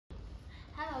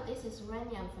This is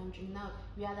Renian from Genode.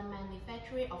 We are the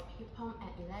manufacturer of heat pump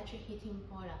and electric heating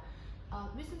boiler.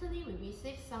 Recently, we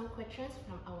received some questions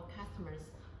from our customers.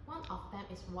 One of them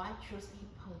is why choose heat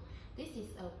pump? This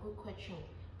is a good question.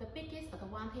 The biggest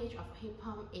advantage of heat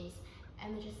pump is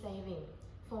energy saving.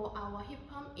 For our heat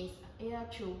pump is air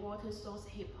to water source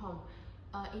heat pump.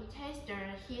 It takes the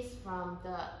heat from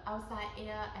the outside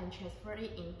air and transfer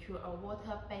it into a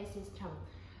water-based system.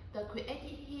 The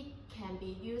created heat can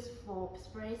be used for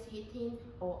space heating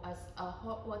or as a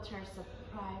hot water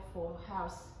supply for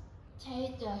house.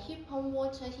 Take the heat pump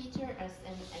water heater as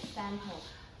an example.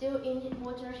 During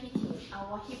water heating,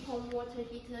 our heat pump water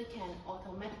heater can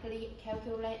automatically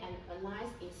calculate and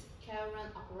analyze its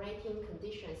current operating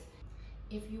conditions.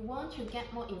 If you want to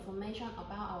get more information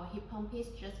about our heat pump, please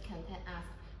just contact us.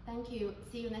 Thank you.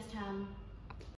 See you next time.